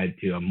applied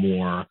to a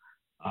more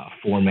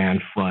four-man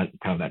front,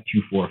 kind of that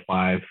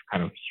 2-4-5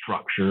 kind of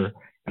structure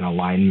and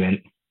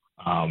alignment.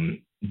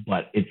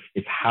 But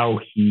it's how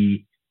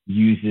he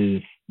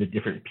uses the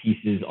different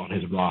pieces on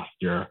his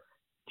roster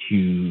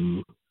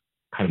to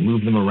kind of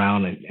move them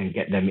around and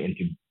get them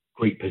into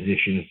great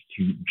positions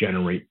to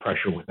generate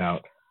pressure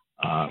without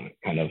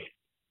kind of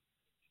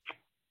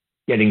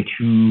getting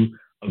too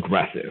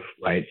aggressive,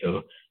 right?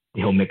 So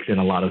he'll mix in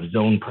a lot of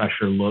zone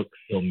pressure looks.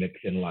 He'll mix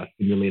in a lot of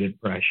simulated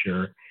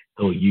pressure.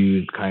 He'll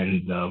use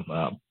kind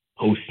of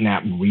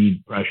post-snap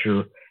read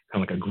pressure, kind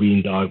of like a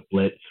green dog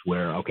blitz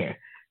where, okay,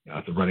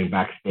 if the running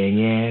back staying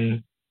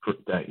in,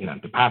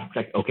 the pass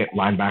protect, okay,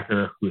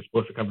 linebacker who's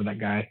supposed to cover that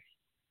guy,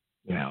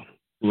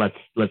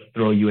 let's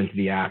throw you into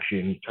the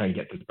action, try and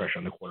get to the pressure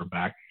on the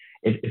quarterback.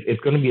 It's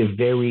going to be a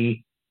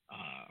very,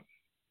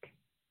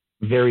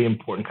 very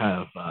important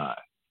kind of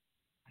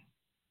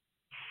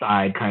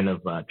side kind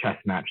of chess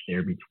match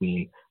there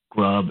between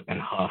Grubb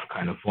and Huff,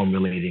 kind of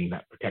formulating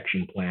that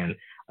protection plan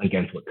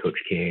against what Coach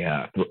K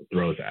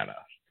throws at us.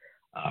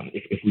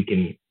 If we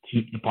can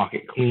keep the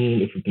pocket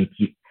clean, if we can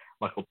keep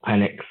Michael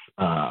Penix,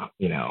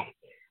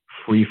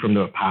 free from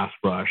the pass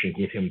rush and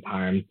give him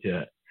time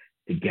to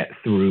get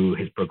through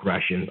his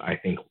progressions, I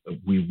think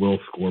we will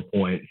score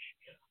points.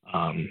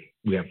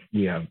 We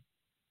have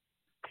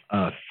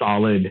a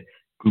solid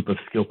group of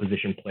skill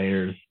position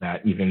players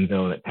that, even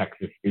though that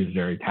Texas is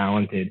very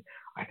talented,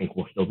 I think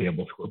we'll still be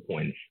able to score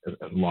points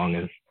as long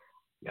as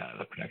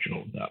the protection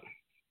holds up.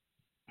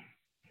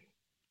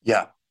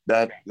 Yeah,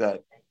 that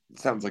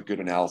sounds like good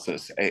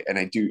analysis. And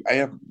I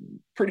have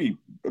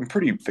I'm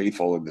pretty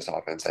faithful in this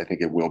offense. I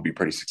think it will be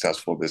pretty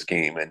successful this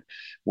game, and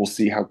we'll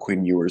see how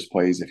Quinn Ewers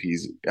plays if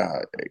he's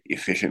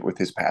efficient with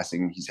his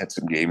passing. He's had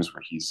some games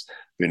where he's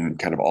been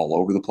kind of all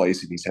over the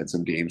place, and he's had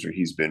some games where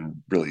he's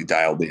been really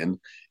dialed in,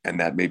 and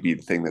that may be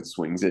the thing that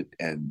swings it.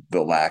 And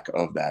the lack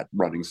of that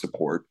running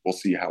support, we'll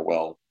see how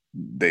well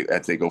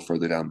as they go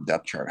further down the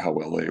depth chart, how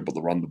well they're able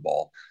to run the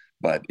ball.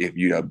 But if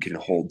UW can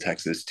hold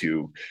Texas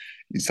to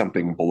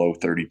something below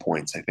 30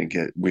 points, I think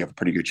we have a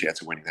pretty good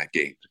chance of winning that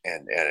game.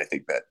 And I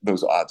think that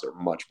those odds are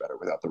much better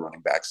without the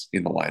running backs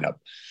in the lineup.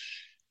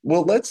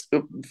 Well, let's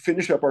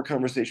finish up our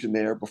conversation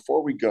there.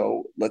 Before we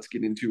go, let's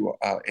get into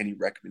any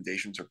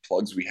recommendations or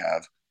plugs we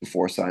have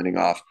before signing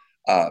off.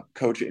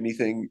 Coach,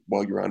 anything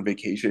while you're on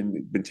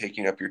vacation been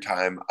taking up your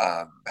time,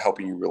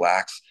 helping you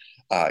relax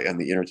on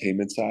the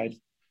entertainment side?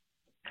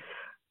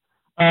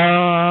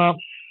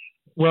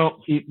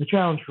 Well, see, the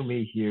challenge for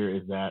me here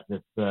is that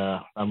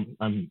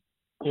I'm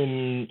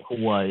in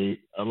Hawaii,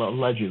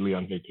 allegedly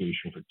on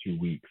vacation for 2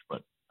 weeks,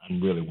 but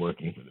I'm really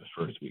working for this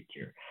first week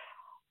here.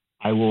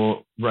 I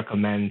will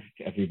recommend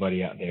to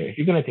everybody out there, if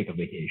you're going to take a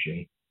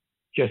vacation,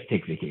 just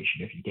take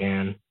vacation if you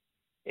can.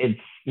 It's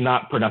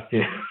not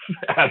productive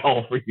at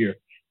all for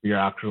your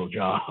actual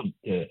job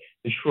to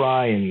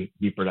try and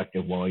be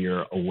productive while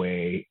you're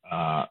away,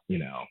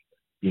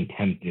 being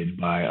tempted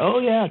by, oh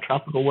yeah,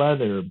 tropical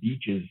weather,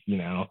 beaches,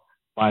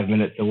 5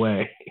 minutes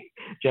away.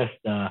 just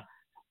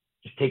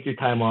take your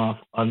time off,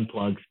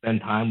 unplug,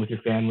 spend time with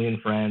your family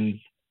and friends,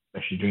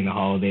 especially during the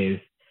holidays.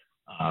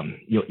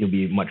 You'll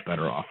be much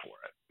better off for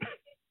it.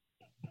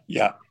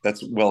 Yeah,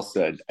 that's well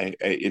said.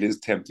 It is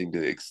tempting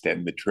to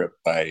extend the trip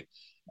by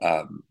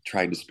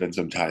trying to spend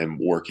some time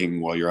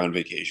working while you're on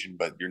vacation,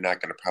 but you're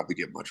not going to probably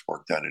get much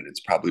work done, and it's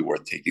probably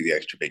worth taking the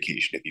extra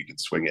vacation if you can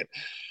swing it.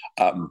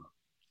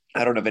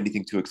 I don't have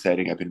anything too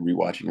exciting. I've been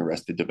rewatching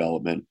Arrested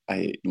Development.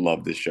 I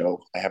love this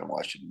show. I haven't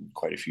watched it in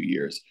quite a few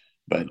years,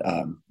 but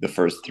the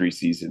first three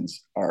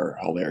seasons are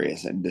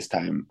hilarious. And this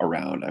time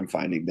around, I'm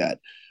finding that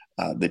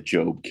the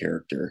Job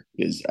character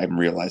I'm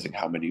realizing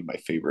how many of my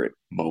favorite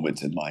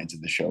moments and lines in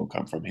the show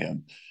come from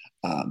him.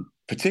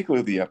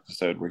 Particularly the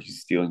episode where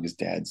he's stealing his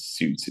dad's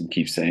suits and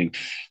keeps saying,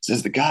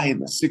 says the guy in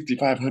the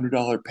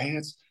 $6,500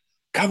 pants,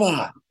 come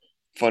on.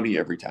 Funny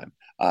every time.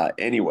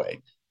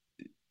 Anyway,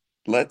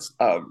 let's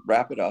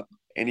wrap it up.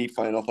 Any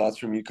final thoughts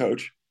from you,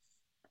 Coach?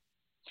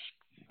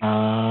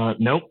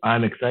 Nope.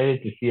 I'm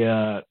excited to see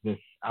this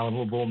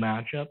Alamo Bowl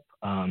matchup.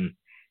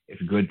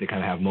 It's good to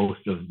kind of have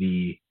most of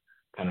the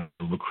kind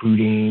of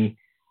recruiting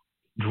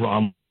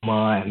drama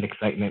and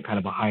excitement kind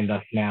of behind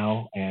us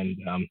now, and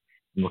I'm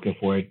looking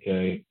forward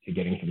to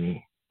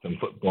getting some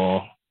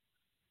football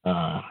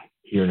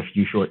here in a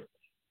few short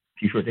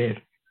days.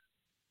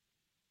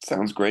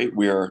 Sounds great.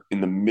 We are in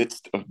the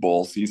midst of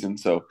bowl season,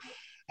 so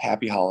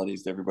happy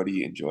holidays to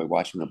everybody. Enjoy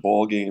watching the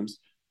bowl games.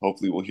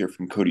 Hopefully, we'll hear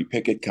from Cody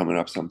Pickett coming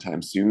up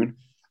sometime soon.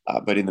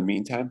 But in the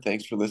meantime,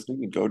 thanks for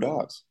listening and go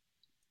Dogs.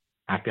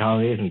 Happy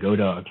holidays and go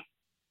Dogs.